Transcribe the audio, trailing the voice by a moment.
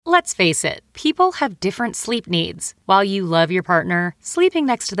Let's face it, people have different sleep needs. While you love your partner, sleeping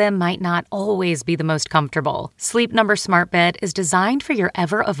next to them might not always be the most comfortable. Sleep Number Smart Bed is designed for your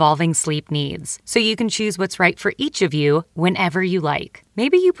ever-evolving sleep needs, so you can choose what's right for each of you whenever you like.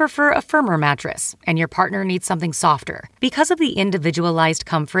 Maybe you prefer a firmer mattress, and your partner needs something softer. Because of the individualized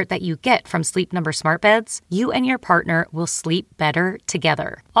comfort that you get from Sleep Number Smart Beds, you and your partner will sleep better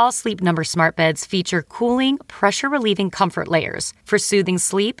together. All Sleep Number Smart Beds feature cooling, pressure-relieving comfort layers for soothing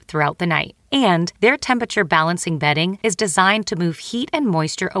sleep throughout the night. And their temperature balancing bedding is designed to move heat and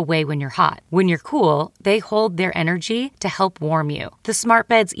moisture away when you're hot. When you're cool, they hold their energy to help warm you. The smart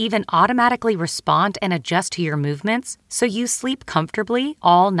beds even automatically respond and adjust to your movements, so you sleep comfortably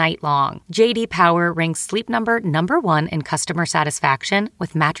all night long. J.D. Power ranks Sleep Number #1 in customer satisfaction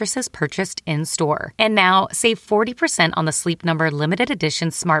with mattresses purchased in-store. And now, save 40% on the Sleep Number Limited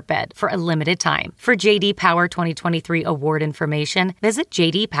Edition Smart Bed for a limited time. For J.D. Power 2023 award information, visit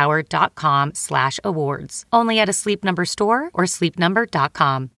jdpower.com/awards. Only at a Sleep Number store or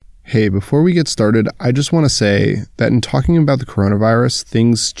sleepnumber.com. Hey, before we get started, I just want to say that in talking about the coronavirus,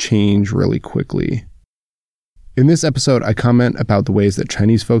 things change really quickly. In this episode, I comment about the ways that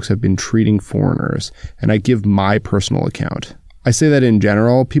Chinese folks have been treating foreigners, and I give my personal account. I say that in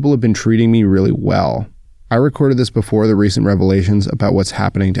general, people have been treating me really well. I recorded this before the recent revelations about what's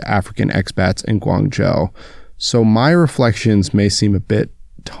happening to African expats in Guangzhou, so my reflections may seem a bit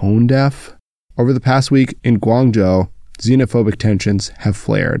tone deaf. Over the past week in Guangzhou, xenophobic tensions have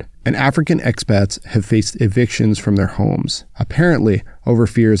flared, and African expats have faced evictions from their homes, apparently over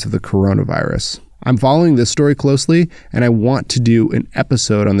fears of the coronavirus. I'm following this story closely, and I want to do an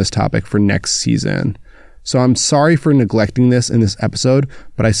episode on this topic for next season. So I'm sorry for neglecting this in this episode,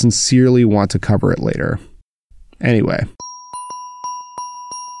 but I sincerely want to cover it later. Anyway.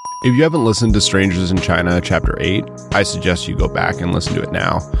 If you haven't listened to Strangers in China, Chapter 8, I suggest you go back and listen to it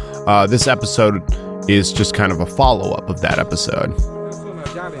now. This episode is just kind of a follow-up of that episode.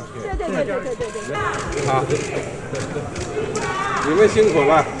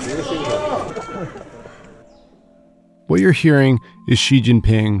 What you're hearing is Xi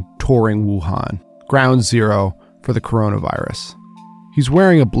Jinping touring Wuhan, ground zero for the coronavirus. He's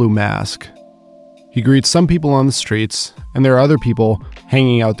wearing a blue mask. He greets some people on the streets, and there are other people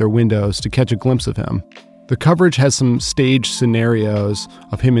hanging out their windows to catch a glimpse of him. The coverage has some staged scenarios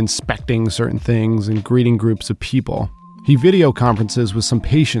of him inspecting certain things and greeting groups of people. He video conferences with some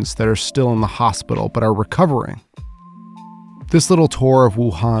patients that are still in the hospital but are recovering. This little tour of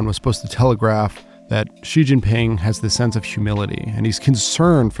Wuhan was supposed to telegraph that Xi Jinping has this sense of humility, and he's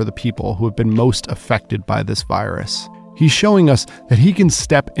concerned for the people who have been most affected by this virus. He's showing us that he can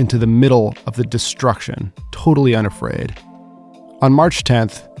step into the middle of the destruction, totally unafraid. On March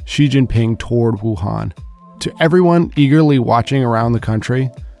 10th, Xi Jinping toured Wuhan. To everyone eagerly watching around the country,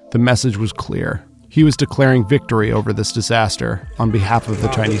 the message was clear. He was declaring victory over this disaster on behalf of the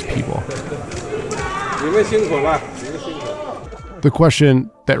Chinese people. The question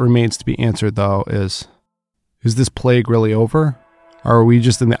that remains to be answered, though, is this plague really over? Or are we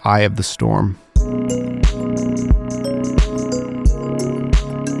just in the eye of the storm?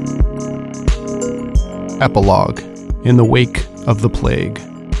 Epilogue. In the wake of the plague.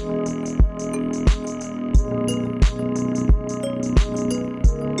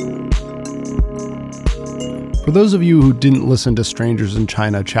 For those of you who didn't listen to Strangers in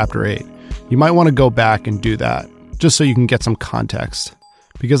China, Chapter 8, you might want to go back and do that, just so you can get some context,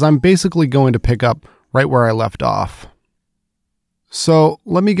 because I'm basically going to pick up right where I left off. So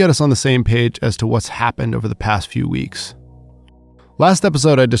let me get us on the same page as to what's happened over the past few weeks. Last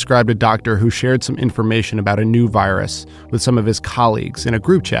episode, I described a doctor who shared some information about a new virus with some of his colleagues in a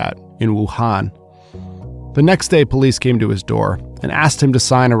group chat in Wuhan. The next day, police came to his door and asked him to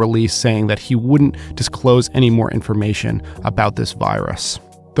sign a release saying that he wouldn't disclose any more information about this virus.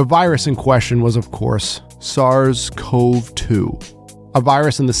 The virus in question was, of course, SARS-CoV-2, a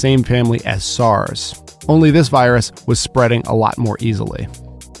virus in the same family as SARS. Only this virus was spreading a lot more easily.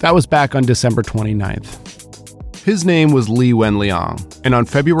 That was back on December 29th. His name was Li Wenliang, and on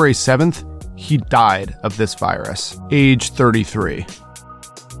February 7th, he died of this virus, age 33.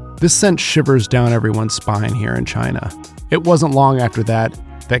 This sent shivers down everyone's spine here in China. It wasn't long after that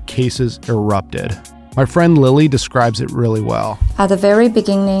cases erupted. My friend Lily describes it really well. At the very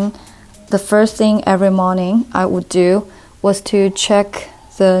beginning, the first thing every morning I would do was to check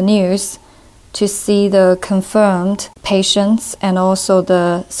the news to see the confirmed patients and also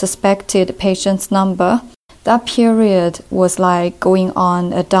the suspected patients' number. That period was like going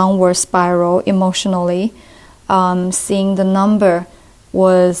on a downward spiral emotionally. Seeing the number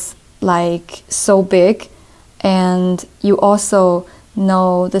was like so big, and you also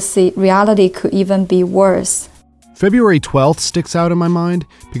no, reality could even be worse. February 12th sticks out in my mind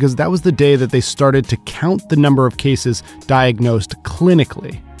because that was the day that they started to count the number of cases diagnosed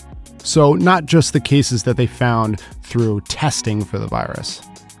clinically. So not just the cases that they found through testing for the virus.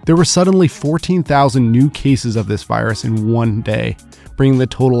 There were suddenly 14,000 new cases of this virus in one day, bringing the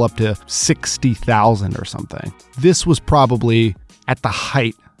total up to 60,000 or something. This was probably at the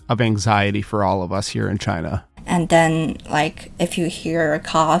height of anxiety for all of us here in China. And then, like, if you hear a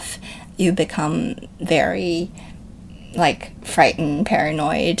cough, you become very, like, frightened,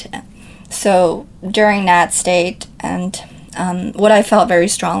 paranoid. So during that state, and what I felt very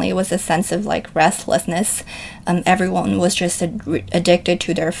strongly was a sense of, like, restlessness. Everyone was just addicted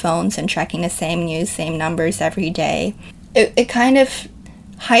to their phones and checking the same news, same numbers every day. It kind of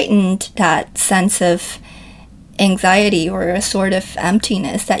heightened that sense of anxiety or a sort of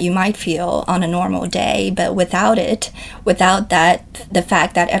emptiness that you might feel on a normal day, but without that, the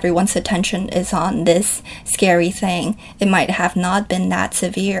fact that everyone's attention is on this scary thing, it might have not been that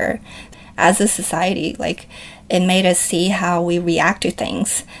severe. As a society, like, it made us see how we react to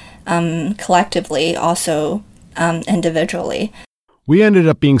things, collectively, also individually. We ended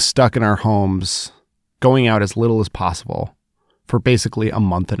up being stuck in our homes, going out as little as possible, for basically a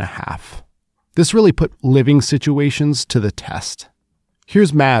month and a half. This really put living situations to the test.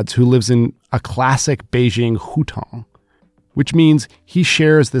 Here's Mads, who lives in a classic Beijing hutong, which means he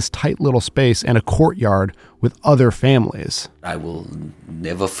shares this tight little space and a courtyard with other families. I will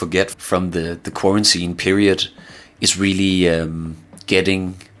never forget from the quarantine period is really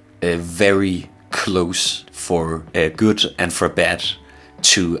getting very close for good and for bad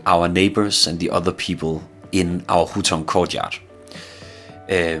to our neighbors and the other people in our hutong courtyard.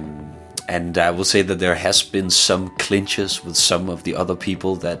 And I will say that there has been some clinches with some of the other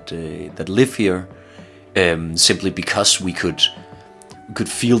people that live here, simply because we could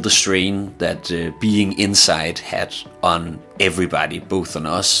feel the strain that being inside had on everybody, both on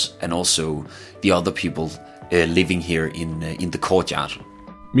us and also the other people living here in the courtyard.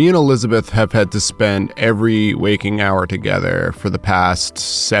 Me and Elizabeth have had to spend every waking hour together for the past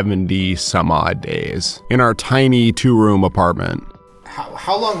 70 some odd days in our tiny 2-room apartment.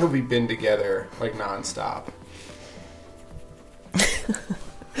 How long have we been together, like, nonstop?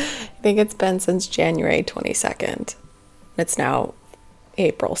 I think it's been since January 22nd. It's now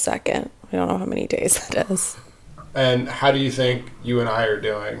April 2nd. I don't know how many days it is. And how do you think you and I are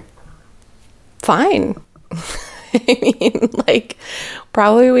doing? Fine. I mean, like,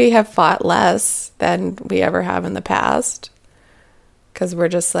 probably we have fought less than we ever have in the past. Because we're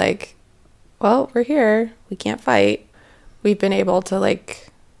just like, well, we're here. We can't fight. We've been able to, like,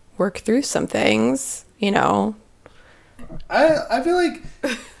 work through some things, you know. I feel like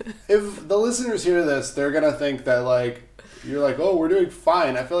if the listeners hear this, they're going to think that, like, you're like, oh, we're doing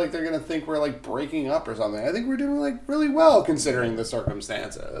fine. I feel like they're going to think we're, like, breaking up or something. I think we're doing, like, really well considering the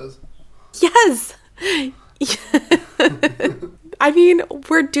circumstances. Yes. I mean,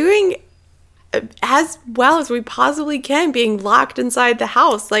 we're doing as well as we possibly can, being locked inside the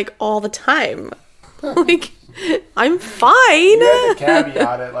house, like, all the time. Like, I'm fine. You had to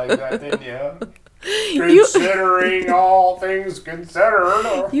caveat it like that, didn't you? Considering all things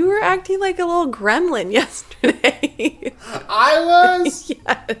considered. You were acting like a little gremlin yesterday. I was?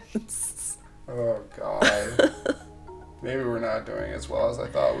 Yes. Oh, God. Maybe we're not doing as well as I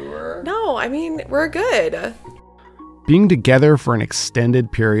thought we were. No, I mean, we're good. Being together for an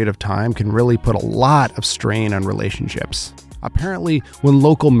extended period of time can really put a lot of strain on relationships. Apparently, when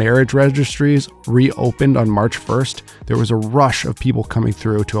local marriage registries reopened on March 1st, there was a rush of people coming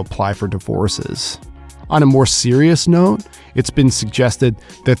through to apply for divorces. On a more serious note, it's been suggested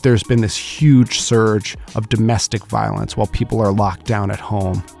that there's been this huge surge of domestic violence while people are locked down at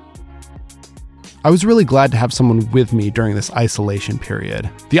home. I was really glad to have someone with me during this isolation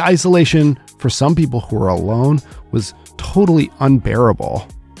period. The isolation, for some people who were alone, was totally unbearable.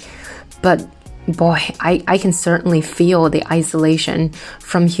 But boy, I can certainly feel the isolation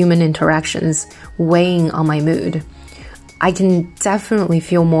from human interactions weighing on my mood. I can definitely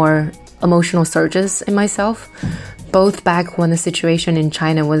feel more emotional surges in myself, both back when the situation in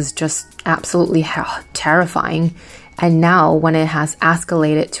China was just absolutely terrifying, and now when it has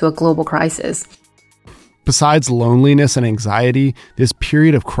escalated to a global crisis. Besides loneliness and anxiety, this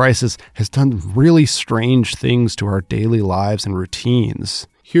period of crisis has done really strange things to our daily lives and routines.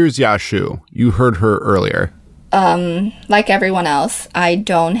 Here's Yashu. You heard her earlier. Like everyone else, I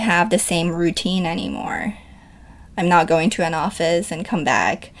don't have the same routine anymore. I'm not going to an office and come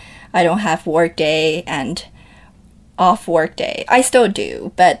back. I don't have work day and off work day. I still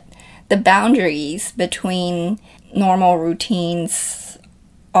do, but the boundaries between normal routines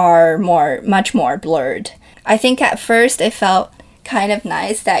are much more blurred. I think at first it felt kind of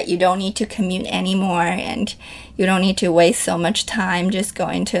nice that you don't need to commute anymore and you don't need to waste so much time just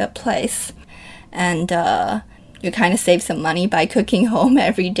going to a place. And you kind of save some money by cooking home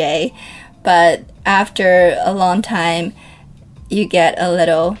every day. But after a long time, you get a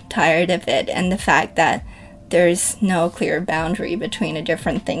little tired of it and the fact that there's no clear boundary between the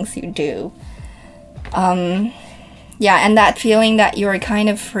different things you do. And that feeling that you're kind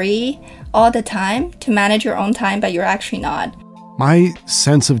of free all the time to manage your own time, but you're actually not. My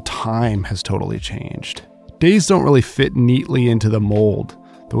sense of time has totally changed. Days don't really fit neatly into the mold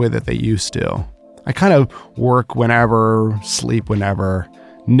the way that they used to. I kind of work whenever, sleep whenever,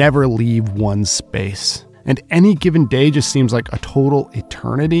 never leave one space. And any given day just seems like a total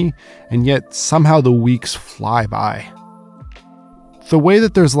eternity, and yet somehow the weeks fly by. The way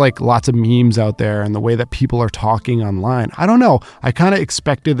that there's like lots of memes out there and the way that people are talking online, I don't know. I kind of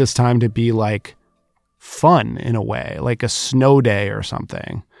expected this time to be like fun in a way, like a snow day or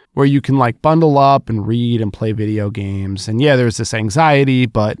something, where you can like bundle up and read and play video games. And yeah, there's this anxiety,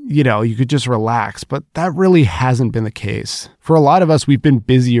 but you know, you could just relax. But that really hasn't been the case. For a lot of us, we've been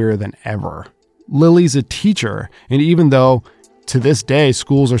busier than ever. Lily's a teacher, and even though to this day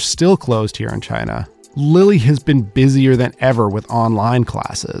schools are still closed here in China, Lily has been busier than ever with online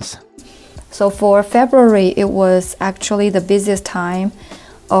classes. So for February, it was actually the busiest time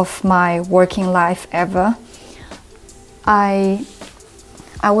of my working life ever. I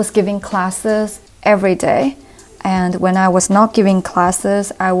was giving classes every day, and when I was not giving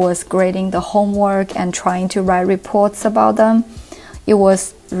classes, I was grading the homework and trying to write reports about them. It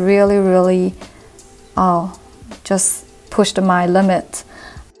was really, just pushed my limit.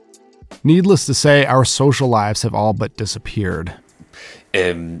 Needless to say, our social lives have all but disappeared.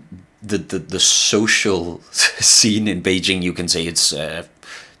 The social scene in Beijing, you can say it's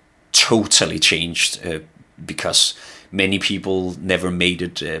totally changed because many people never made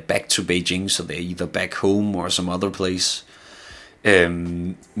it back to Beijing, so they're either back home or some other place.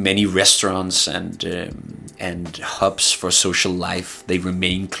 Many restaurants and hubs for social life, they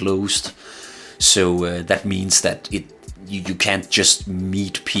remain closed. So that means that you can't just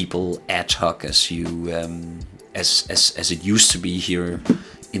meet people ad hoc as you as it used to be here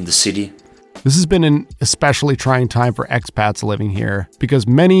in the city. This has been an especially trying time for expats living here because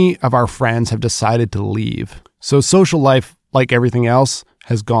many of our friends have decided to leave. So social life, like everything else,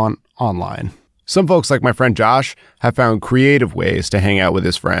 has gone online. Some folks, like my friend Josh, have found creative ways to hang out with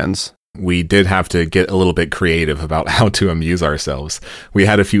his friends. We did have to get a little bit creative about how to amuse ourselves. We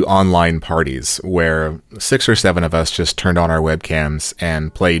had a few online parties where 6 or 7 of us just turned on our webcams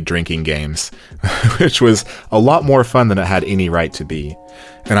and played drinking games, which was a lot more fun than it had any right to be.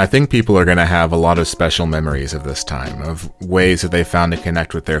 And I think people are going to have a lot of special memories of this time, of ways that they found to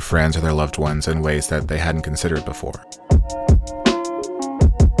connect with their friends or their loved ones in ways that they hadn't considered before.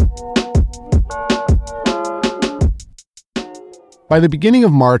 By the beginning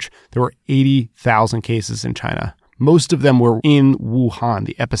of March, there were 80,000 cases in China. Most of them were in Wuhan,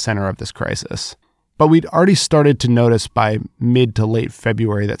 the epicenter of this crisis. But we'd already started to notice by mid to late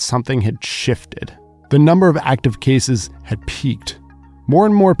February that something had shifted. The number of active cases had peaked. More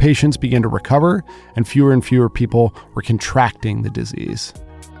and more patients began to recover, and fewer people were contracting the disease.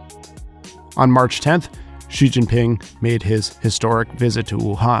 On March 10th, Xi Jinping made his historic visit to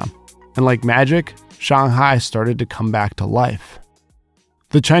Wuhan. And like magic, Shanghai started to come back to life.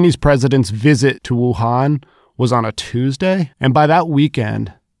 The Chinese president's visit to Wuhan was on a Tuesday, and by that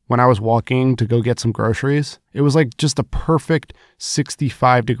weekend, when I was walking to go get some groceries, it was like just a perfect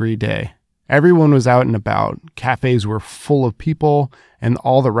 65-degree day. Everyone was out and about, cafes were full of people, and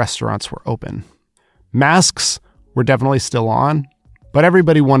all the restaurants were open. Masks were definitely still on, but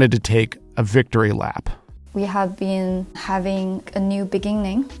everybody wanted to take a victory lap. We have been having a new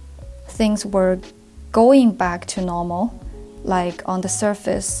beginning. Things were going back to normal. Like on the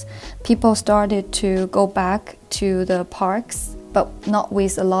surface, people started to go back to the parks, but not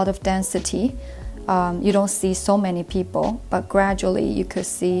with a lot of density. You don't see so many people, but gradually you could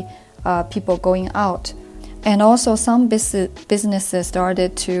see people going out. And also some businesses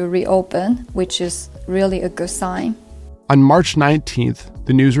started to reopen, which is really a good sign. On March 19th,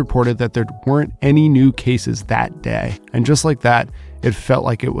 the news reported that there weren't any new cases that day. And just like that, it felt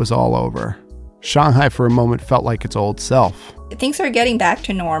like it was all over. Shanghai for a moment felt like its old self. Things are getting back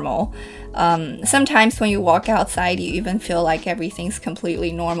to normal. Sometimes when you walk outside, you even feel like everything's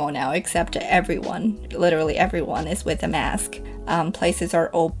completely normal now, except everyone, literally everyone, is with a mask. Places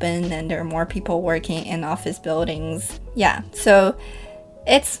are open and there are more people working in office buildings. Yeah, so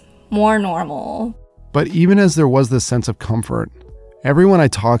it's more normal. But even as there was this sense of comfort, Everyone I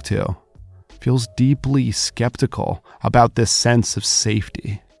talk to feels deeply skeptical about this sense of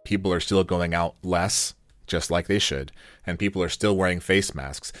safety. People are still going out less, just like they should, and people are still wearing face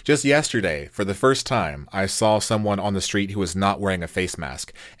masks. Just yesterday, for the first time, I saw someone on the street who was not wearing a face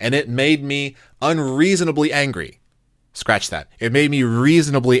mask, and it made me unreasonably angry. Scratch that. It made me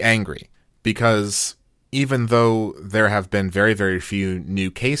reasonably angry, because even though there have been very, very few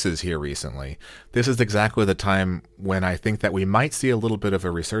new cases here recently, this is exactly the time when I think that we might see a little bit of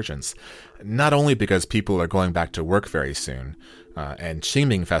a resurgence. Not only because people are going back to work very soon, and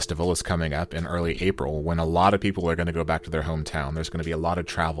Qingming Festival is coming up in early April when a lot of people are going to go back to their hometown. There's going to be a lot of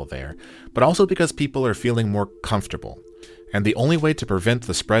travel there, but also because people are feeling more comfortable. And the only way to prevent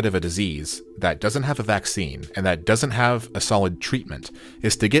the spread of a disease that doesn't have a vaccine and that doesn't have a solid treatment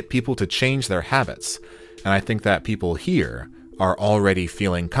is to get people to change their habits. And I think that people here are already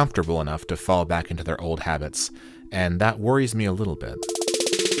feeling comfortable enough to fall back into their old habits. And that worries me a little bit.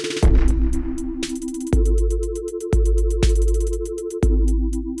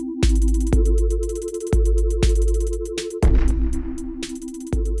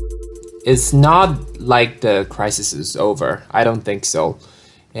 It's not like the crisis is over. I don't think so.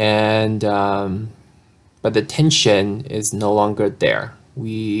 And but the tension is no longer there.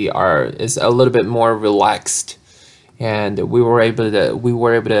 It's a little bit more relaxed, and we were able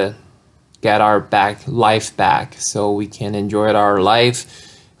to get our life back, so we can enjoy our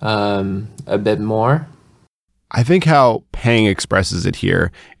life a bit more. I think how Peng expresses it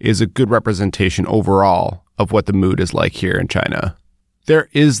here is a good representation overall of what the mood is like here in China. There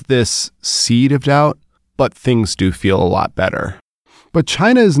is this seed of doubt, but things do feel a lot better. But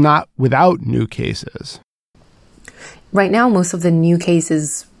China is not without new cases. Right now, most of the new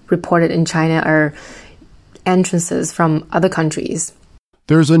cases reported in China are entrances from other countries.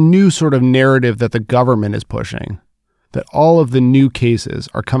 There's a new sort of narrative that the government is pushing, that all of the new cases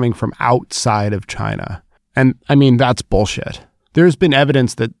are coming from outside of China. And I mean, that's bullshit. There's been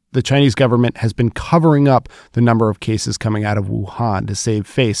evidence that the Chinese government has been covering up the number of cases coming out of Wuhan to save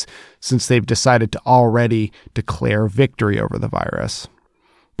face since they've decided to already declare victory over the virus.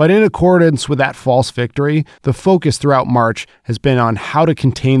 But in accordance with that false victory, the focus throughout March has been on how to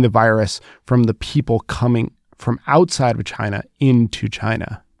contain the virus from the people coming from outside of China into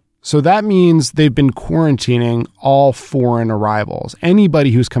China. So that means they've been quarantining all foreign arrivals.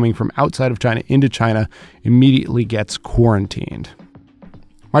 Anybody who's coming from outside of China into China immediately gets quarantined.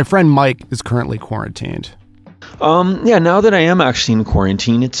 My friend Mike is currently quarantined. Now that I am actually in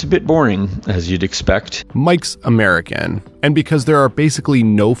quarantine, it's a bit boring, as you'd expect. Mike's American, and because there are basically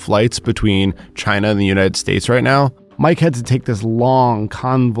no flights between China and the United States right now, Mike had to take this long,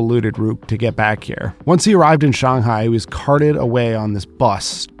 convoluted route to get back here. Once he arrived in Shanghai, he was carted away on this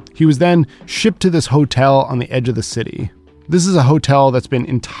bus. He was then shipped to this hotel on the edge of the city. This is a hotel that's been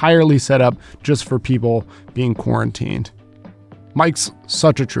entirely set up just for people being quarantined. Mike's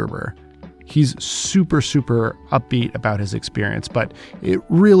such a trooper. He's super, super upbeat about his experience, but it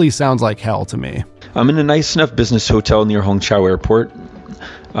really sounds like hell to me. I'm in a nice enough business hotel near Hongqiao Airport.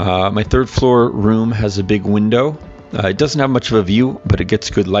 My third floor room has a big window. It doesn't have much of a view, but it gets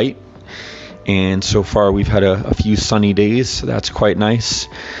good light. And so far we've had a few sunny days, so that's quite nice.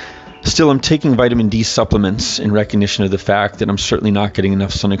 Still, I'm taking vitamin D supplements in recognition of the fact that I'm certainly not getting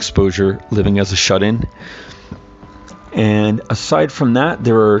enough sun exposure living as a shut-in. And aside from that,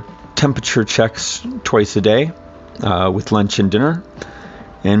 there are temperature checks twice a day with lunch and dinner.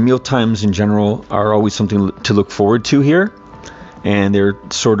 And meal times in general are always something to look forward to here. And they're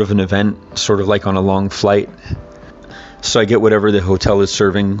sort of an event, sort of like on a long flight. So I get whatever the hotel is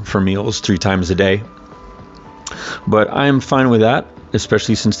serving for meals 3 times a day. But I am fine with that,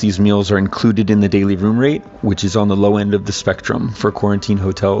 especially since these meals are included in the daily room rate, which is on the low end of the spectrum for quarantine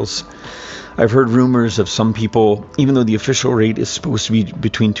hotels. I've heard rumors of some people, even though the official rate is supposed to be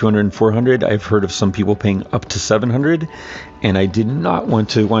between 200 and 400, I've heard of some people paying up to 700, and I did not want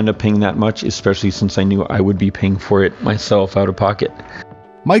to wind up paying that much, especially since I knew I would be paying for it myself out of pocket.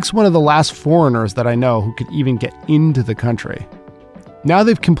 Mike's one of the last foreigners that I know who could even get into the country. Now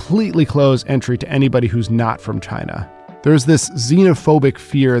they've completely closed entry to anybody who's not from China. There's this xenophobic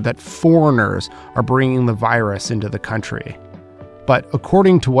fear that foreigners are bringing the virus into the country. But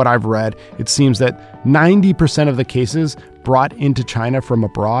according to what I've read, it seems that 90% of the cases brought into China from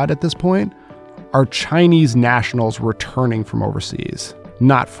abroad at this point are Chinese nationals returning from overseas,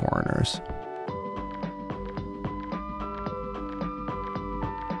 not foreigners.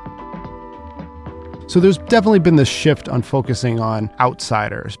 So there's definitely been this shift on focusing on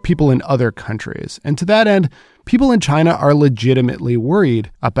outsiders, people in other countries. And to that end, people in China are legitimately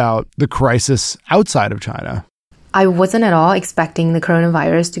worried about the crisis outside of China. I wasn't at all expecting the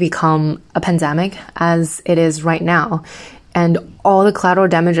coronavirus to become a pandemic as it is right now. And all the collateral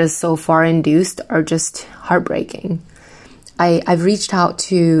damages so far induced are just heartbreaking. I've reached out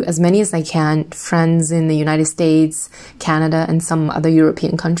to as many as I can, friends in the United States, Canada, and some other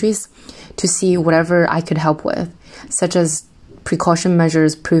European countries, to see whatever I could help with, such as precaution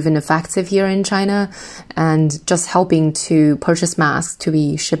measures proven effective here in China, and just helping to purchase masks to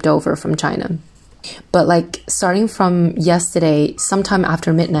be shipped over from China. But starting from yesterday, sometime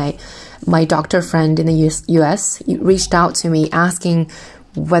after midnight, my doctor friend in the US reached out to me asking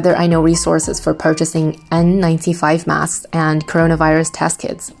whether I know resources for purchasing N95 masks and coronavirus test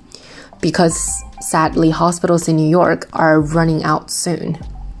kits, because sadly hospitals in New York are running out soon.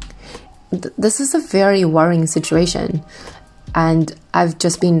 This is a very worrying situation, and I've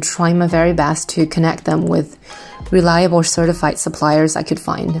just been trying my very best to connect them with reliable certified suppliers I could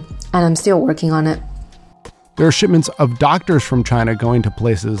find, and I'm still working on it. There are shipments of doctors from China going to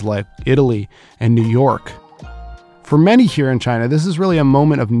places like Italy and New York. For many here in China, this is really a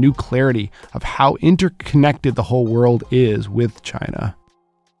moment of new clarity of how interconnected the whole world is with China.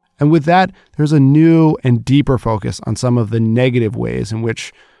 And with that, there's a new and deeper focus on some of the negative ways in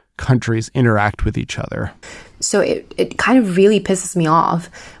which countries interact with each other. So it kind of really pisses me off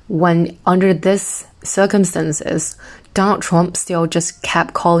when, under this circumstances, Donald Trump still just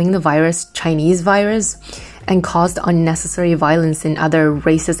kept calling the virus Chinese virus and caused unnecessary violence and other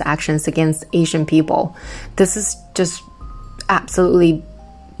racist actions against Asian people. This is just absolutely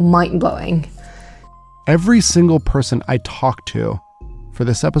mind-blowing. Every single person I talked to for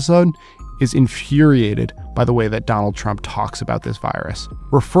this episode is infuriated by the way that Donald Trump talks about this virus,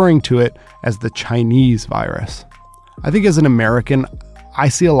 referring to it as the Chinese virus. I think as an American, I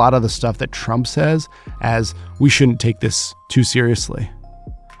see a lot of the stuff that Trump says as we shouldn't take this too seriously.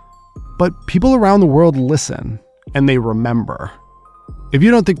 But people around the world listen, and they remember. If you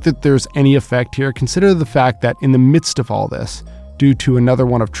don't think that there's any effect here, consider the fact that in the midst of all this, due to another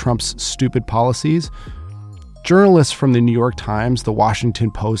one of Trump's stupid policies, journalists from the New York Times, the Washington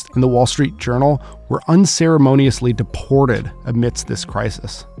Post, and the Wall Street Journal were unceremoniously deported amidst this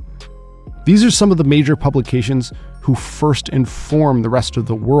crisis. These are some of the major publications who first informed the rest of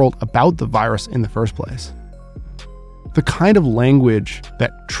the world about the virus in the first place. The kind of language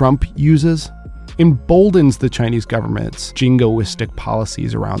that Trump uses emboldens the Chinese government's jingoistic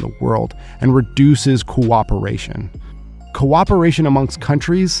policies around the world and reduces cooperation. Cooperation amongst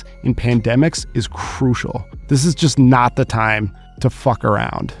countries in pandemics is crucial. This is just not the time to fuck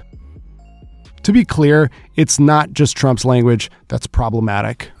around. To be clear, it's not just Trump's language that's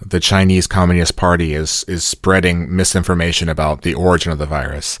problematic. The Chinese Communist Party is spreading misinformation about the origin of the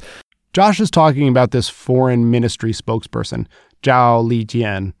virus. Josh is talking about this foreign ministry spokesperson, Zhao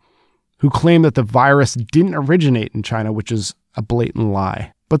Lijian, who claimed that the virus didn't originate in China, which is a blatant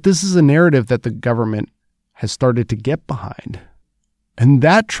lie. But this is a narrative that the government has started to get behind. And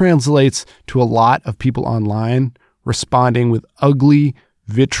that translates to a lot of people online responding with ugly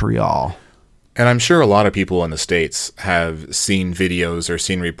vitriol. And I'm sure a lot of people in the States have seen videos or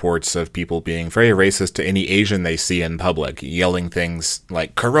seen reports of people being very racist to any Asian they see in public, yelling things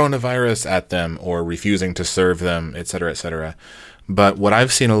like coronavirus at them or refusing to serve them, etc., etc. But what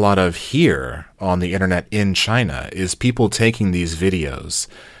I've seen a lot of here on the internet in China is people taking these videos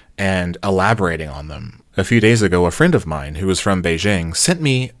and elaborating on them. A few days ago, a friend of mine who was from Beijing sent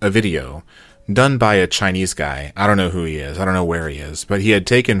me a video done by a Chinese guy. I don't know who he is. I don't know where he is. But he had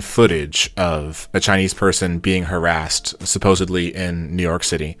taken footage of a Chinese person being harassed, supposedly in New York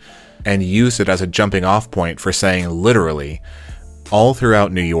City, and used it as a jumping off point for saying literally, all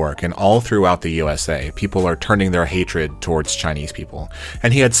throughout New York and all throughout the USA, people are turning their hatred towards Chinese people.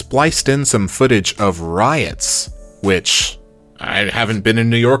 And he had spliced in some footage of riots, which I haven't been in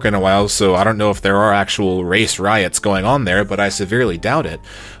New York in a while, so I don't know if there are actual race riots going on there, but I severely doubt it.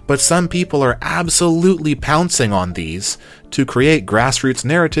 But some people are absolutely pouncing on these to create grassroots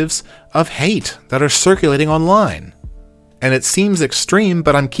narratives of hate that are circulating online. And it seems extreme,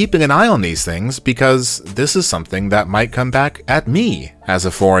 but I'm keeping an eye on these things because this is something that might come back at me as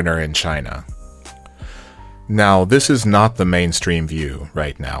a foreigner in China. Now, this is not the mainstream view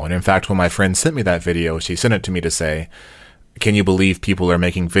right now. And in fact, when my friend sent me that video, she sent it to me to say, can you believe people are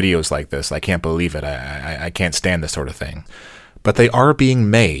making videos like this? I can't believe it. I can't stand this sort of thing. But they are being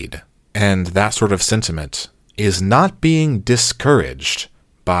made, and that sort of sentiment is not being discouraged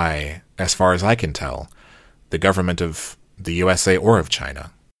by, as far as I can tell, the government of the USA or of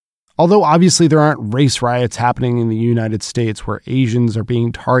China. Although obviously there aren't race riots happening in the United States where Asians are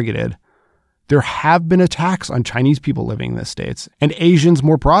being targeted, there have been attacks on Chinese people living in the States and Asians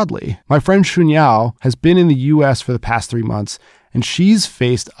more broadly. My friend Xun Yao has been in the U.S. for the past 3 months, and she's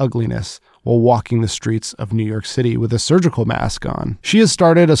faced ugliness while walking the streets of New York City with a surgical mask on. She has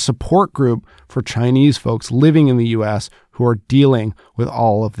started a support group for Chinese folks living in the U.S. who are dealing with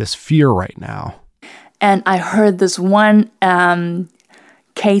all of this fear right now. And I heard this one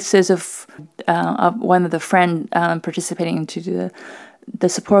cases of one of the friend participating into the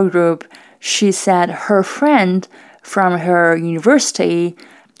support group. She said her friend from her university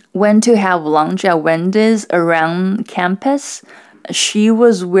went to have lunch at Wendy's around campus. She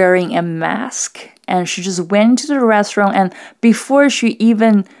was wearing a mask and she just went to the restaurant, and before she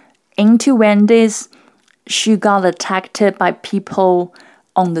even into Wendy's, she got attacked by people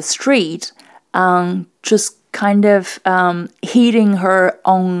on the street, just kind of hitting her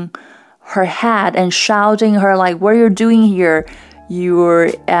on her head and shouting her like, "What are you doing here? You're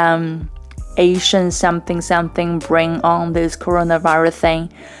Asian something, bring on this coronavirus thing."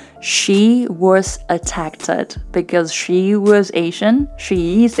 She was attacked because she was Asian,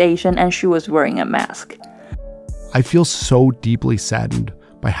 she is Asian, and she was wearing a mask. I feel so deeply saddened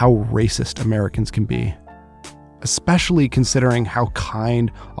by how racist Americans can be, especially considering how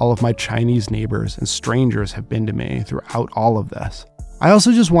kind all of my Chinese neighbors and strangers have been to me throughout all of this. I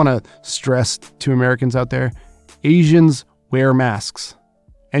also just want to stress to Americans out there, Asians wear masks.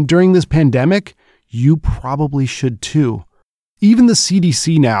 And during this pandemic, you probably should too. Even the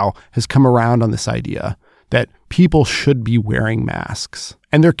CDC now has come around on this idea that people should be wearing masks.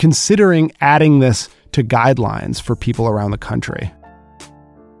 And they're considering adding this to guidelines for people around the country.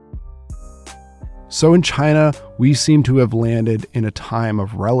 So in China, we seem to have landed in a time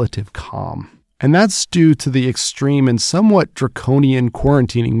of relative calm. And that's due to the extreme and somewhat draconian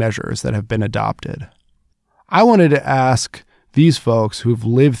quarantining measures that have been adopted. I wanted to ask these folks who've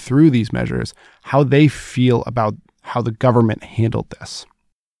lived through these measures how they feel about how the government handled this.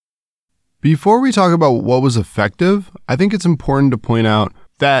 Before we talk about what was effective, I think it's important to point out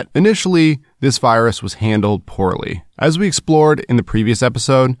that initially this virus was handled poorly. As we explored in the previous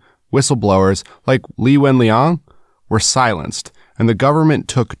episode, whistleblowers like Li Wenliang were silenced, and the government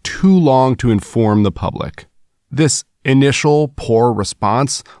took too long to inform the public. This initial poor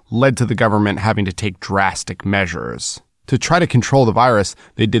response led to the government having to take drastic measures. To try to control the virus,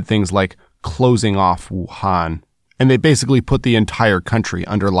 they did things like closing off Wuhan, and they basically put the entire country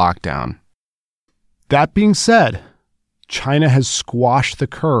under lockdown. That being said, China has squashed the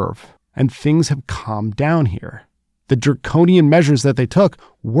curve, and things have calmed down here. The draconian measures that they took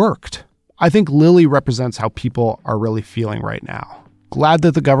worked. I think Lily represents how people are really feeling right now. Glad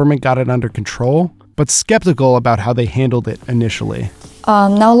that the government got it under control, but skeptical about how they handled it initially.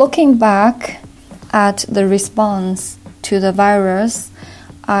 Now looking back at the response to the virus,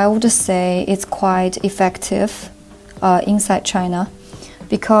 I would say it's quite effective inside China,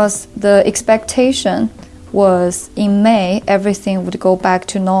 because the expectation was in May everything would go back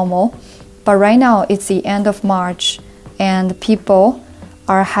to normal, but right now it's the end of March and people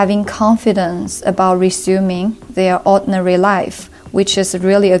are having confidence about resuming their ordinary life, which is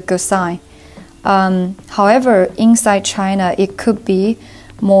really a good sign. However, inside China it could be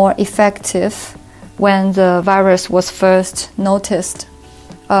more effective when the virus was first noticed.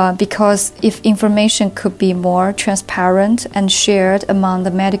 Because if information could be more transparent and shared among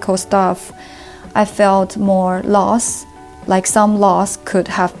the medical staff, I felt more loss, like some loss could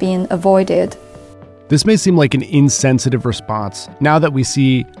have been avoided. This may seem like an insensitive response now that we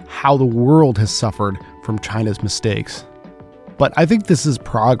see how the world has suffered from China's mistakes. But I think this is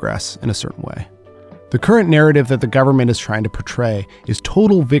progress in a certain way. The current narrative that the government is trying to portray is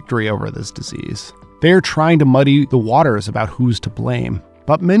total victory over this disease. They are trying to muddy the waters about who's to blame.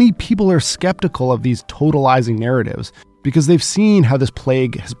 But many people are skeptical of these totalizing narratives because they've seen how this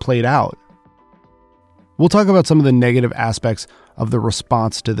plague has played out. We'll talk about some of the negative aspects of the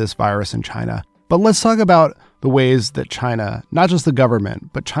response to this virus in China, but let's talk about the ways that China, not just the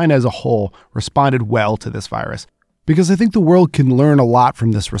government, but China as a whole, responded well to this virus, because I think the world can learn a lot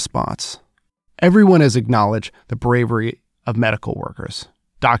from this response. Everyone has acknowledged the bravery of medical workers,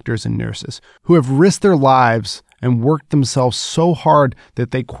 doctors and nurses, who have risked their lives and worked themselves so hard that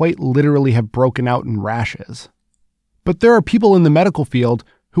they quite literally have broken out in rashes. But there are people in the medical field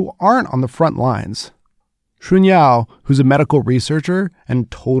who aren't on the front lines. Xun Yao, who's a medical researcher and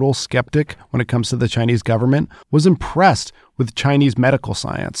total skeptic when it comes to the Chinese government, was impressed with Chinese medical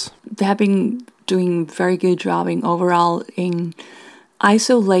science. They have been doing a very good job overall in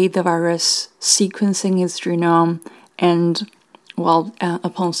isolate the virus, sequencing its genome, and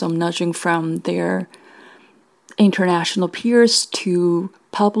upon some nudging from their international peers to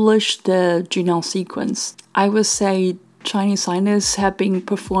published the genome sequence. I would say Chinese scientists have been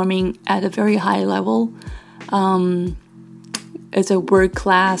performing at a very high level. It's a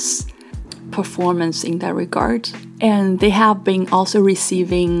world-class performance in that regard. And they have been also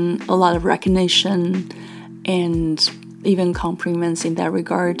receiving a lot of recognition and even compliments in that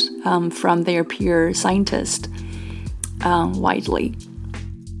regard from their peer scientists widely.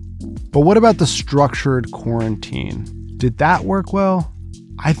 But what about the structured quarantine? Did that work well?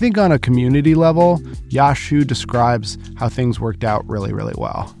 I think on a community level, Yashu describes how things worked out really, really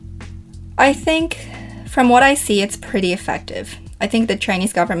well. I think from what I see, it's pretty effective. I think the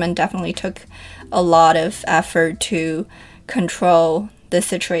Chinese government definitely took a lot of effort to control the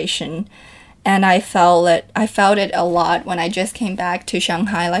situation. And I felt it a lot when I just came back to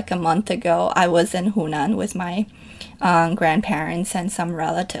Shanghai like a month ago. I was in Hunan with my grandparents and some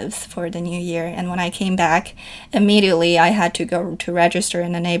relatives for the New Year. And when I came back, immediately I had to go to register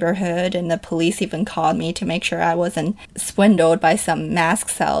in the neighborhood, and the police even called me to make sure I wasn't swindled by some mask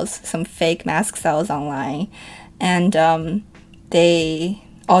sales, some fake mask sales online. And they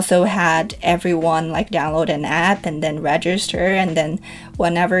also had everyone like download an app and then register, and then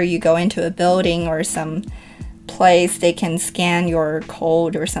whenever you go into a building or some place, they can scan your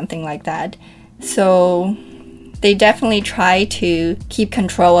code or something like that. So they definitely try to keep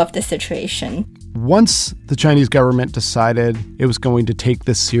control of the situation. Once the Chinese government decided it was going to take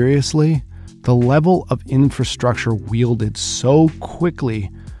this seriously, the level of infrastructure wielded so quickly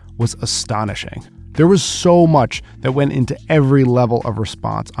was astonishing. There was so much that went into every level of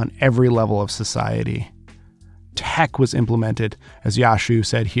response on every level of society. Tech was implemented, as Yashu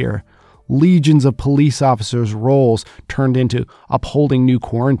said here. Legions of police officers' roles turned into upholding new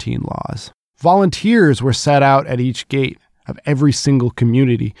quarantine laws. Volunteers were set out at each gate of every single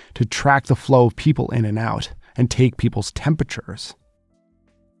community to track the flow of people in and out and take people's temperatures.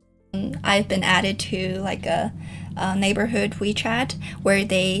 I've been added to like a neighborhood WeChat where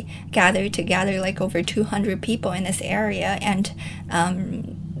they gather together like over 200 people in this area, and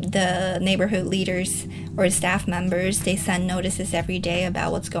the neighborhood leaders or staff members, they send notices every day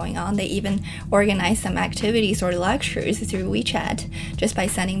about what's going on. They even organize some activities or lectures through WeChat just by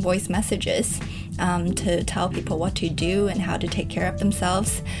sending voice messages to tell people what to do and how to take care of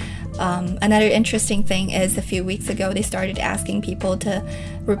themselves. Another interesting thing is a few weeks ago, they started asking people to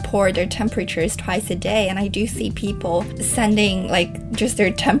report their temperatures twice a day. And I do see people sending like just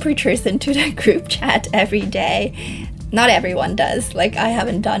their temperatures into the group chat every day. Not everyone does. Like, I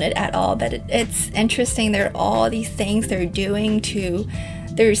haven't done it at all, but it's interesting. There are all these things they're doing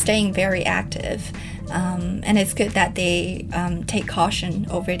they're staying very active. And it's good that they take caution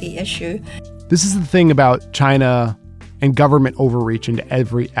over the issue. This is the thing about China and government overreach into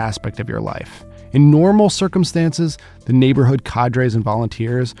every aspect of your life. In normal circumstances, the neighborhood cadres and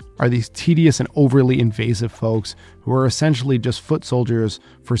volunteers are these tedious and overly invasive folks who are essentially just foot soldiers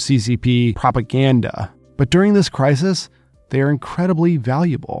for CCP propaganda. But during this crisis, they are incredibly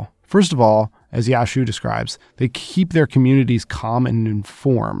valuable. First of all, as Yashu describes, they keep their communities calm and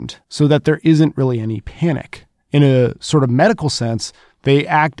informed so that there isn't really any panic. In a sort of medical sense, they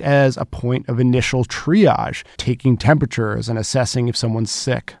act as a point of initial triage, taking temperatures and assessing if someone's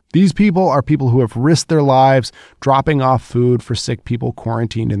sick. These people are people who have risked their lives dropping off food for sick people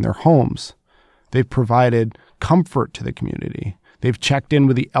quarantined in their homes. They've provided comfort to the community. They've checked in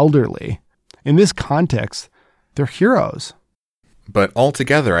with the elderly. In this context, they're heroes. But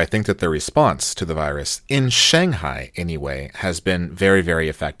altogether, I think that the response to the virus, in Shanghai anyway, has been very, very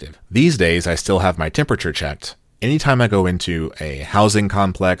effective. These days, I still have my temperature checked. Anytime I go into a housing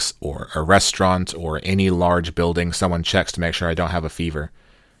complex or a restaurant or any large building, someone checks to make sure I don't have a fever.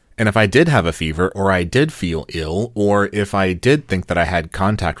 And if I did have a fever, or I did feel ill, or if I did think that I had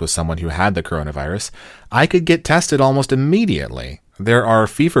contact with someone who had the coronavirus, I could get tested almost immediately. There are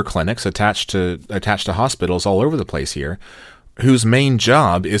fever clinics attached to hospitals all over the place here, whose main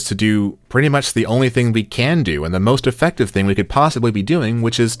job is to do pretty much the only thing we can do and the most effective thing we could possibly be doing,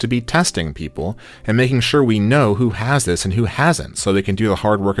 which is to be testing people and making sure we know who has this and who hasn't, so they can do the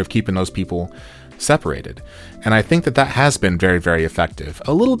hard work of keeping those people separated. And I think that has been very, very effective.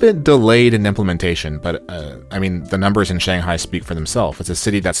 A little bit delayed in implementation, but I mean, the numbers in Shanghai speak for themselves. It's a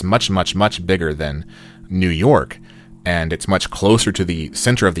city that's much, much, much bigger than New York. And it's much closer to the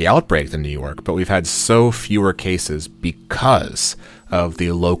center of the outbreak than New York, but we've had so fewer cases because of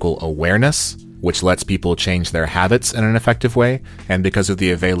the local awareness, which lets people change their habits in an effective way, and because of the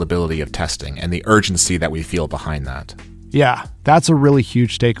availability of testing and the urgency that we feel behind that. Yeah, that's a really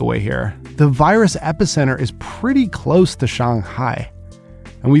huge takeaway here. The virus epicenter is pretty close to Shanghai,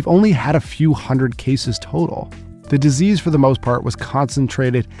 and we've only had a few hundred cases total. the disease for the most part was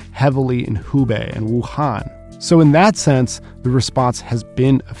concentrated heavily in Hubei and Wuhan. So in that sense, the response has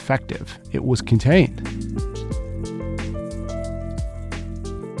been effective. It was contained.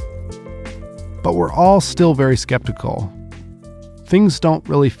 But we're all still very skeptical. Things don't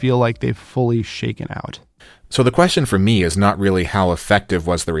really feel like they've fully shaken out. So the question for me is not really how effective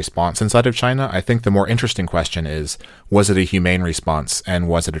was the response inside of China. I think the more interesting question is, was it a humane response and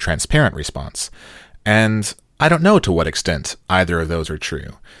was it a transparent response? And I don't know to what extent either of those are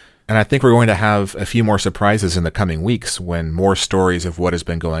true. And I think we're going to have a few more surprises in the coming weeks when more stories of what has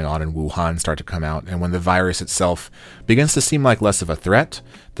been going on in Wuhan start to come out, and when the virus itself begins to seem like less of a threat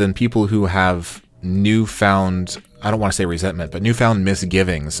than people who have newfound, I don't want to say resentment, but newfound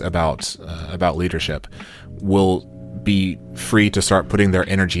misgivings about leadership will be free to start putting their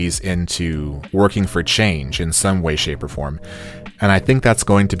energies into working for change in some way, shape, or form. And I think that's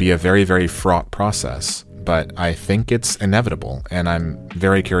going to be a very, very fraught process. But I think it's inevitable, and I'm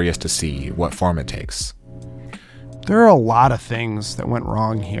very curious to see what form it takes. There are a lot of things that went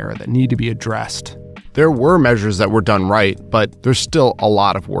wrong here that need to be addressed. There were measures that were done right, but there's still a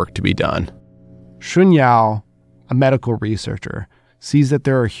lot of work to be done. Shun Yao, a medical researcher, sees that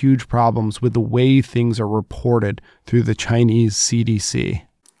there are huge problems with the way things are reported through the Chinese CDC.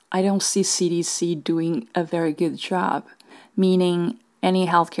 I don't see CDC doing a very good job, meaning any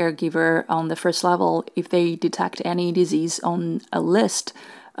healthcare giver on the first level, if they detect any disease on a list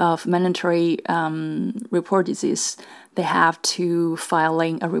of mandatory report disease, they have to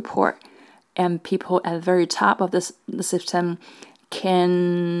filing a report. And people at the very top of the system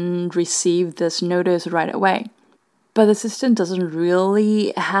can receive this notice right away. But the system doesn't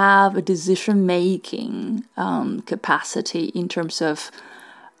really have a decision-making capacity in terms of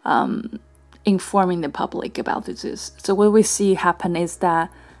informing the public about this. So what we see happen is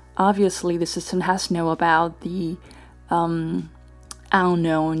that obviously the system has to know about the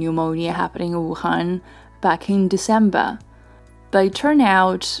unknown pneumonia happening in Wuhan back in December. But it turned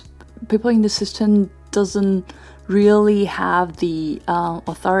out people in the system doesn't really have the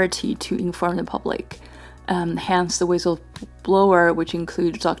authority to inform the public. Hence the whistleblower, which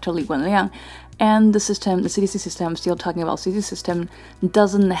includes Dr. Li Wenliang, and the CDC system, still talking about CDC system,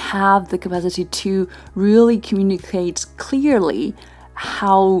 doesn't have the capacity to really communicate clearly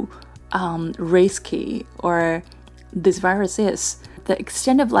how risky or this virus is. The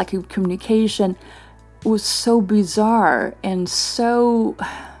extent of lack of communication was so bizarre and so,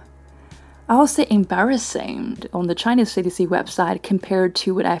 I would say, embarrassing on the Chinese CDC website compared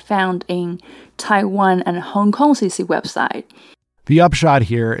to what I found in Taiwan and Hong Kong CDC website. The upshot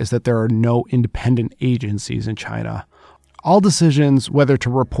here is that there are no independent agencies in China. All decisions, whether to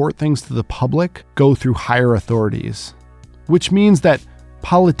report things to the public, go through higher authorities, which means that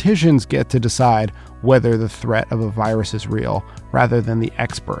politicians get to decide whether the threat of a virus is real, rather than the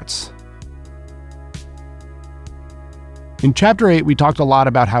experts. In Chapter 8, we talked a lot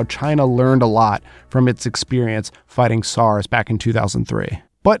about how China learned a lot from its experience fighting SARS back in 2003.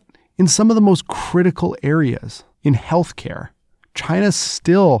 But in some of the most critical areas, in healthcare, China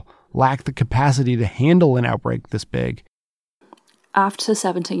still lacked the capacity to handle an outbreak this big. After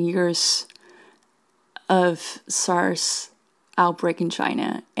 17 years of SARS outbreak in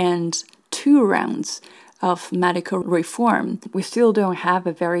China and 2 rounds of medical reform, we still don't have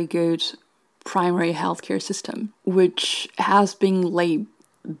a very good primary healthcare system, which has been laid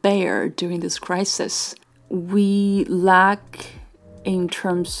bare during this crisis. We lack in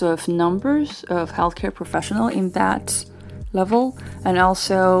terms of numbers of healthcare professionals in that level, and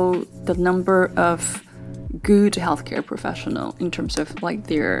also the number of good healthcare professionals in terms of like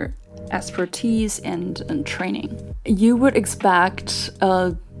their expertise and training. You would expect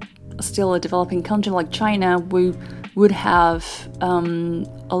still a developing country like China would have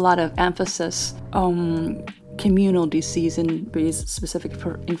a lot of emphasis on communal disease and specific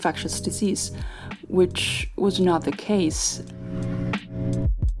for infectious disease, which was not the case.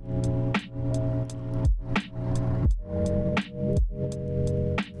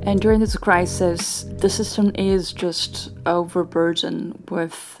 And during this crisis, the system is just overburdened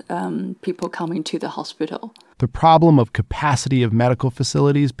with people coming to the hospital. The problem of capacity of medical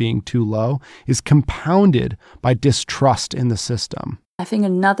facilities being too low is compounded by distrust in the system. I think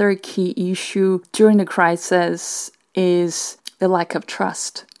another key issue during the crisis is the lack of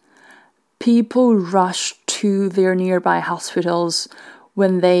trust. People rush to their nearby hospitals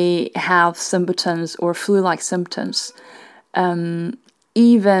when they have symptoms or flu-like symptoms,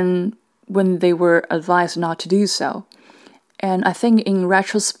 even when they were advised not to do so. And I think in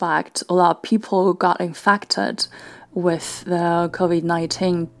retrospect, a lot of people got infected with the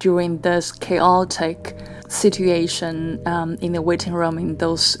COVID-19 during this chaotic situation in the waiting room in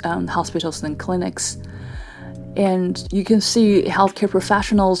those hospitals and clinics. And you can see healthcare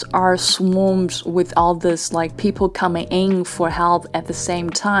professionals are swarmed with all this, like people coming in for help at the same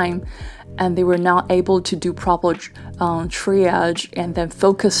time, and they were not able to do proper triage and then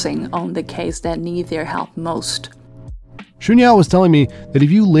focusing on the case that need their help most. Xunyao was telling me that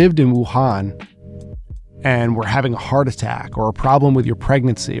if you lived in Wuhan and were having a heart attack or a problem with your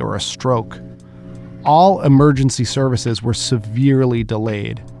pregnancy or a stroke, all emergency services were severely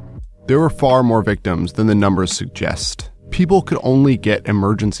delayed. There were far more victims than the numbers suggest. People could only get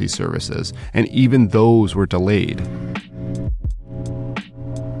emergency services, and even those were delayed.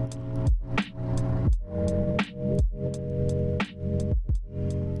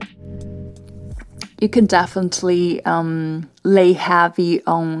 You can definitely lay heavy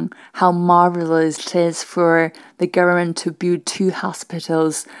on how marvelous it is for the government to build 2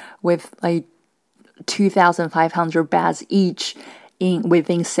 hospitals with like 2,500 beds each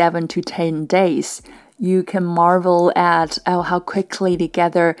within 7 to 10 days. You can marvel at how quickly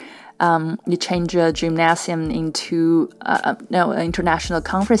together you change a gymnasium into an international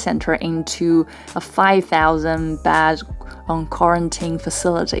conference center into a 5,000 bed quarantine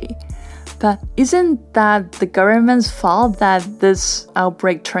facility. But isn't that the government's fault that this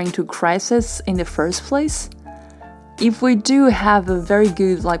outbreak turned to crisis in the first place? If we do have a very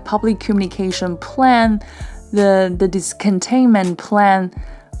good public communication plan, the discontainment plan,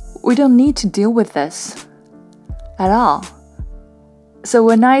 we don't need to deal with this at all. So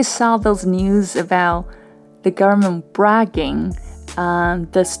when I saw those news about the government bragging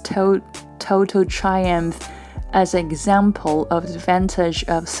this total triumph as an example of the advantage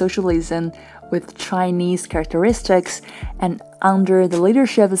of socialism with Chinese characteristics and under the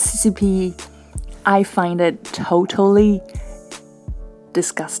leadership of CCP, I find it totally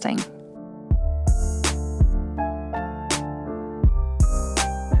disgusting.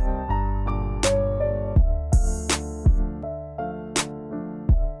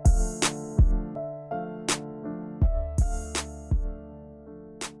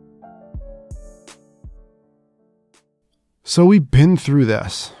 So we've been through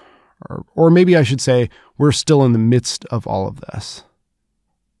this, or maybe I should say we're still in the midst of all of this.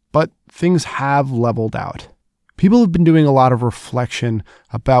 But things have leveled out. People have been doing a lot of reflection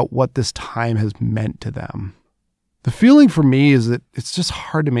about what this time has meant to them. The feeling for me is that it's just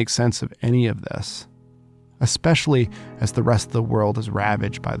hard to make sense of any of this, especially as the rest of the world is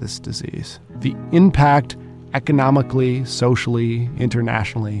ravaged by this disease. The impact economically, socially,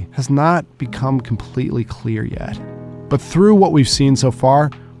 internationally has not become completely clear yet. But through what we've seen so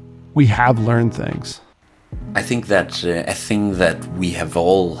far, we have learned things. I think that a thing that we have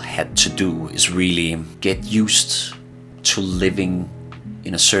all had to do is really get used to living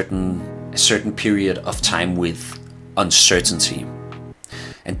in a certain period of time with uncertainty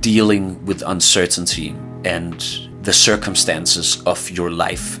and dealing with uncertainty and the circumstances of your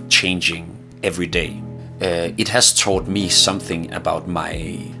life changing every day. It has taught me something about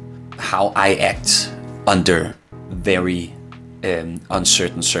how I act under very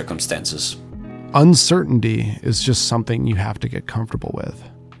uncertain circumstances. Uncertainty is just something you have to get comfortable with.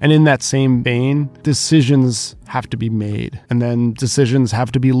 And in that same vein, decisions have to be made, and then decisions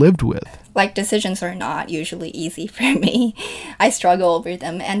have to be lived with. Decisions are not usually easy for me. I struggle over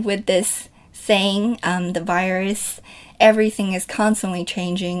them. And with this saying, the virus, everything is constantly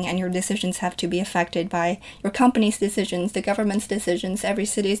changing, and your decisions have to be affected by your company's decisions, the government's decisions, every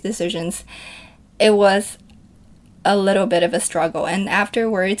city's decisions. It was a little bit of a struggle. And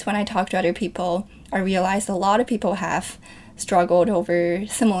afterwards, when I talk to other people, I realized a lot of people have struggled over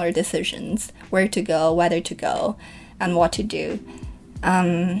similar decisions, where to go, whether to go, and what to do.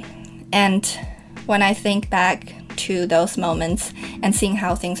 And when I think back to those moments and seeing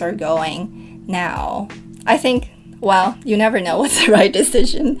how things are going now, I think, well, you never know what's the right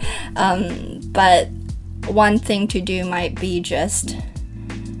decision. But one thing to do might be just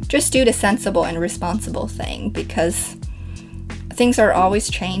do the sensible and responsible thing, because things are always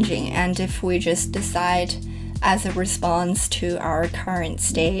changing, and if we just decide as a response to our current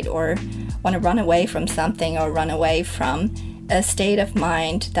state or want to run away from something or run away from a state of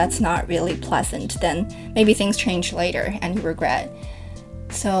mind that's not really pleasant, then maybe things change later and you regret.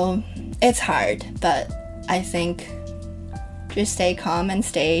 So it's hard, but I think just stay calm and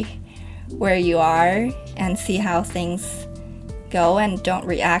stay where you are and see how things go and don't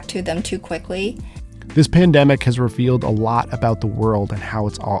react to them too quickly. This pandemic has revealed a lot about the world and how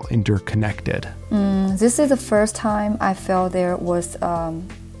it's all interconnected. This is the first time I felt there was an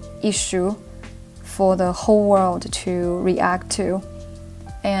issue for the whole world to react to.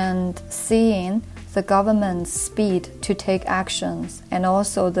 And seeing the government's speed to take actions and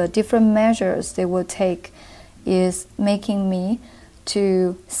also the different measures they will take is making me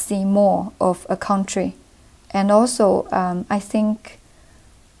to see more of a country. And also, I think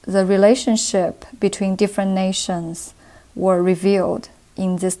the relationship between different nations were revealed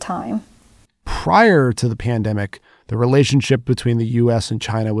in this time. Prior to the pandemic, the relationship between the US and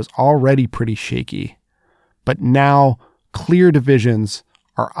China was already pretty shaky. But now, clear divisions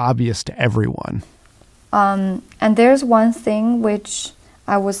are obvious to everyone. And there's one thing which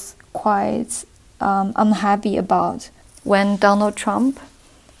I was quite unhappy about. When Donald Trump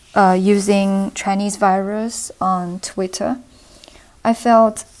using Chinese virus on Twitter, I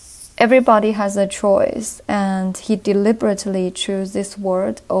felt everybody has a choice, and he deliberately chose this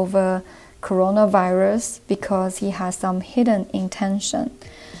word over coronavirus because he has some hidden intention.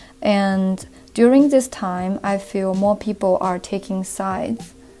 And during this time, I feel more people are taking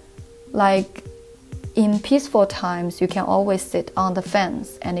sides. Like in peaceful times, you can always sit on the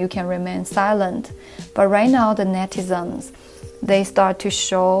fence and you can remain silent. But right now, the netizens, they start to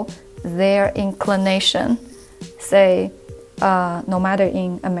show their inclination, say, no matter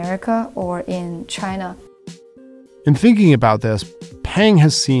in America or in China. In thinking about this, Peng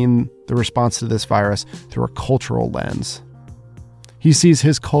has seen the response to this virus through a cultural lens. He sees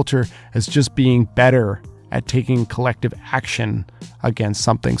his culture as just being better at taking collective action against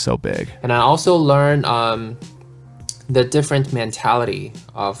something so big. And I also learned the different mentality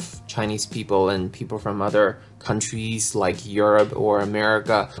of Chinese people and people from other countries like Europe or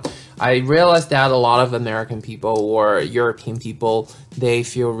America. I realized that a lot of American people or European people, they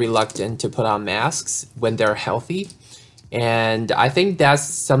feel reluctant to put on masks when they're healthy. And I think that's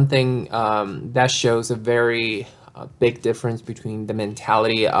something that shows a very big difference between the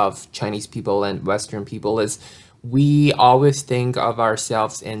mentality of Chinese people and Western people is we always think of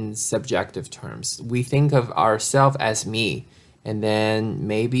ourselves in subjective terms. We think of ourselves as me, and then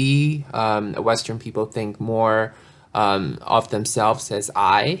maybe Western people think more of themselves as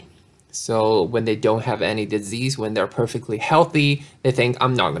I. So when they don't have any disease, when they're perfectly healthy, they think,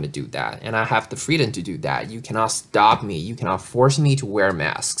 I'm not going to do that. And I have the freedom to do that. You cannot stop me. You cannot force me to wear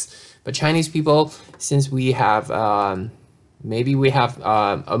masks. But Chinese people, since we have, maybe we have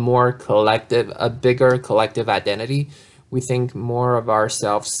a more collective, a bigger collective identity, we think more of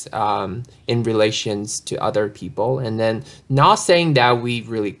ourselves in relations to other people. And then not saying that we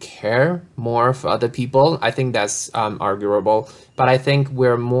really care more for other people. I think that's arguable. But I think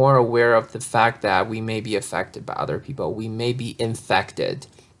we're more aware of the fact that we may be affected by other people. We may be infected.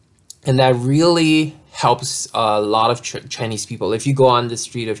 And that really helps a lot of Chinese people. If you go on the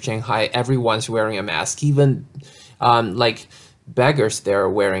street of Shanghai, everyone's wearing a mask. Even like beggars, they're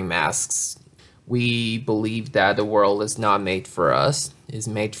wearing masks. We believe that the world is not made for us, it's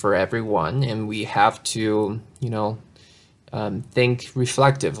made for everyone. And we have to, think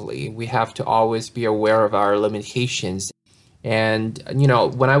reflectively. We have to always be aware of our limitations. And,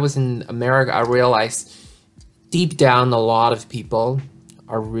 when I was in America, I realized deep down, a lot of people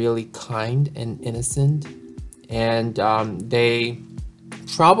are really kind and innocent. And they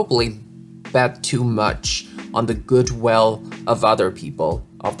probably bet too much on the goodwill of other people,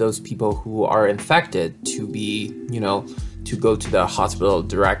 of those people who are infected to be, to go to the hospital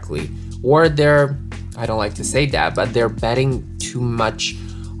directly. Or I don't like to say that, but they're betting too much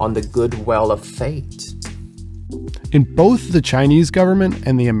on the goodwill of fate. In both the Chinese government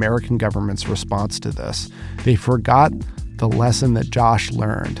and the American government's response to this, they forgot the lesson that Josh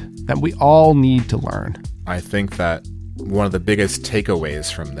learned, that we all need to learn. I think that one of the biggest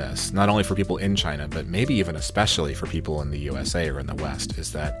takeaways from this, not only for people in China, but maybe even especially for people in the USA or in the West,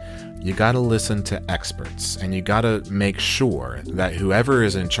 is that you got to listen to experts, and you got to make sure that whoever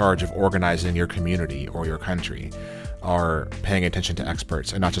is in charge of organizing your community or your country are paying attention to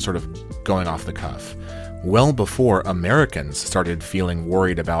experts and not just sort of going off the cuff. Well before Americans started feeling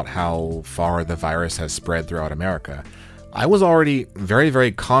worried about how far the virus has spread throughout America, I was already very,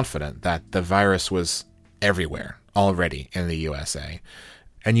 very confident that the virus was everywhere already in the USA.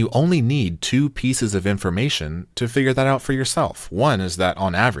 And you only need two pieces of information to figure that out for yourself. One is that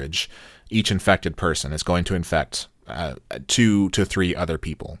on average, each infected person is going to infect 2 to 3 other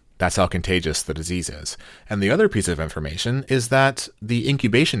people. That's how contagious the disease is. And the other piece of information is that the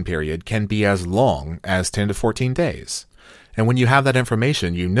incubation period can be as long as 10 to 14 days. And when you have that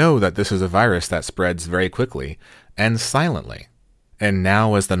information, you know that this is a virus that spreads very quickly and silently. And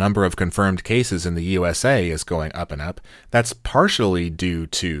now as the number of confirmed cases in the USA is going up and up, that's partially due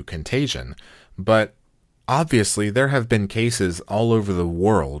to contagion. But obviously there have been cases all over the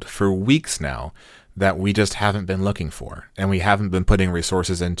world for weeks now that we just haven't been looking for, and we haven't been putting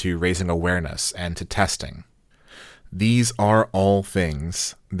resources into raising awareness and to testing. These are all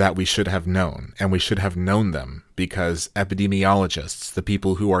things that we should have known, and we should have known them because epidemiologists, the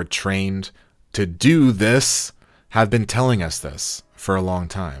people who are trained to do this, have been telling us this for a long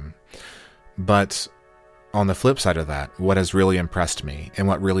time. But on the flip side of that, what has really impressed me and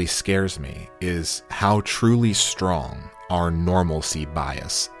what really scares me is how truly strong our normalcy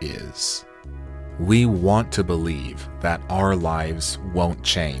bias is. We want to believe that our lives won't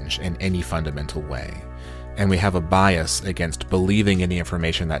change in any fundamental way, and we have a bias against believing any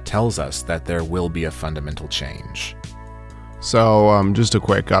information that tells us that there will be a fundamental change. So just a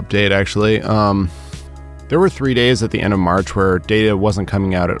quick update, actually. There were 3 days at the end of March where data wasn't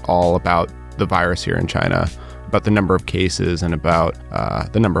coming out at all about the virus here in China, about the number of cases and about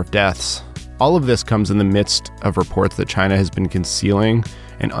the number of deaths. All of this comes in the midst of reports that China has been concealing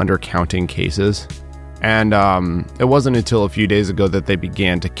and undercounting cases. And it wasn't until a few days ago that they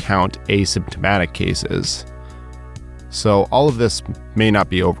began to count asymptomatic cases. So all of this may not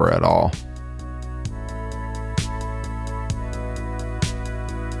be over at all.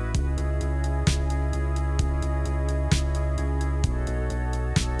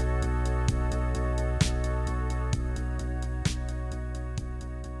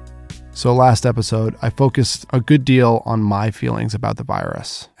 So last episode, I focused a good deal on my feelings about the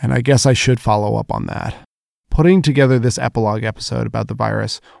virus, and I guess I should follow up on that. Putting together this epilogue episode about the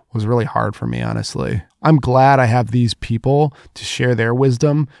virus was really hard for me, honestly. I'm glad I have these people to share their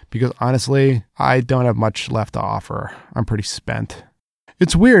wisdom because honestly, I don't have much left to offer. I'm pretty spent.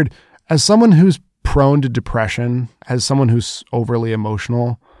 It's weird. As someone who's prone to depression, as someone who's overly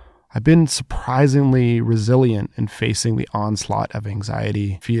emotional, I've been surprisingly resilient in facing the onslaught of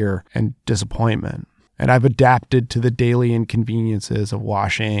anxiety, fear, and disappointment. And I've adapted to the daily inconveniences of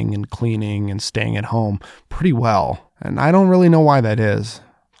washing and cleaning and staying at home pretty well. And I don't really know why that is.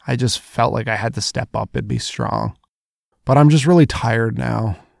 I just felt like I had to step up and be strong. But I'm just really tired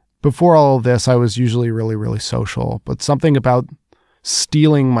now. Before all of this, I was usually really, really social. But something about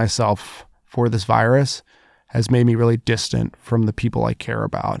steeling myself for this virus has made me really distant from the people I care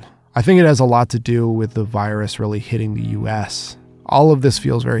about. I think it has a lot to do with the virus really hitting the US. All of this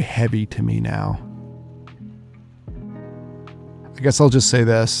feels very heavy to me now. I guess I'll just say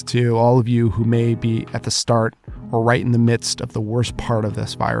this to all of you who may be at the start or right in the midst of the worst part of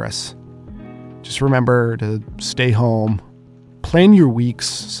this virus. Just remember to stay home. Plan your weeks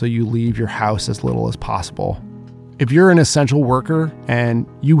so you leave your house as little as possible. If you're an essential worker and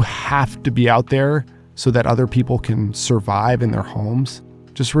you have to be out there so that other people can survive in their homes,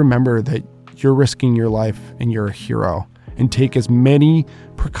 just remember that you're risking your life and you're a hero, and take as many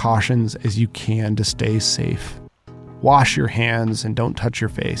precautions as you can to stay safe. Wash your hands and don't touch your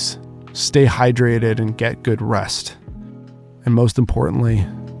face. Stay hydrated and get good rest. And most importantly,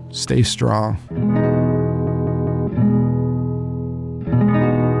 stay strong.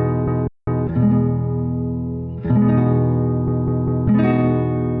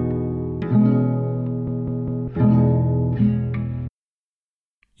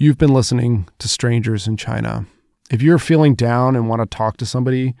 You've been listening to Strangers in China. If you're feeling down and want to talk to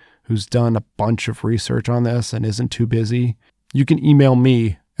somebody who's done a bunch of research on this and isn't too busy, you can email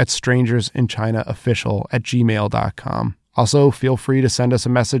me at strangersinchinaofficial@gmail.com. Also, feel free to send us a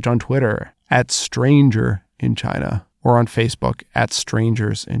message on Twitter @StrangerInChina or on Facebook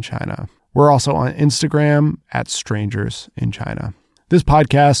 @StrangersInChina. We're also on Instagram @StrangersInChina. This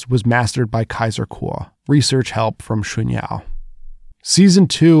podcast was mastered by Kaiser Kuo. Research help from Shunyao. Season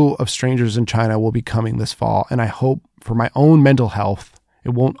 2 of Strangers in China will be coming this fall, and I hope for my own mental health,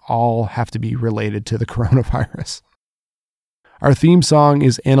 it won't all have to be related to the coronavirus. Our theme song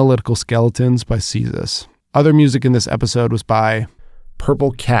is Analytical Skeletons by Cezus. Other music in this episode was by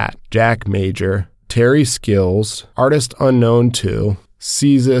Purple Cat, Jack Major, Terry Skills, Artist Unknown 2,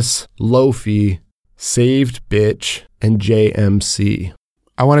 Cezus, Lofi, Saved Bitch, and JMC.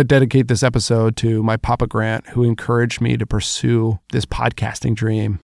 I want to dedicate this episode to my Papa Grant, who encouraged me to pursue this podcasting dream.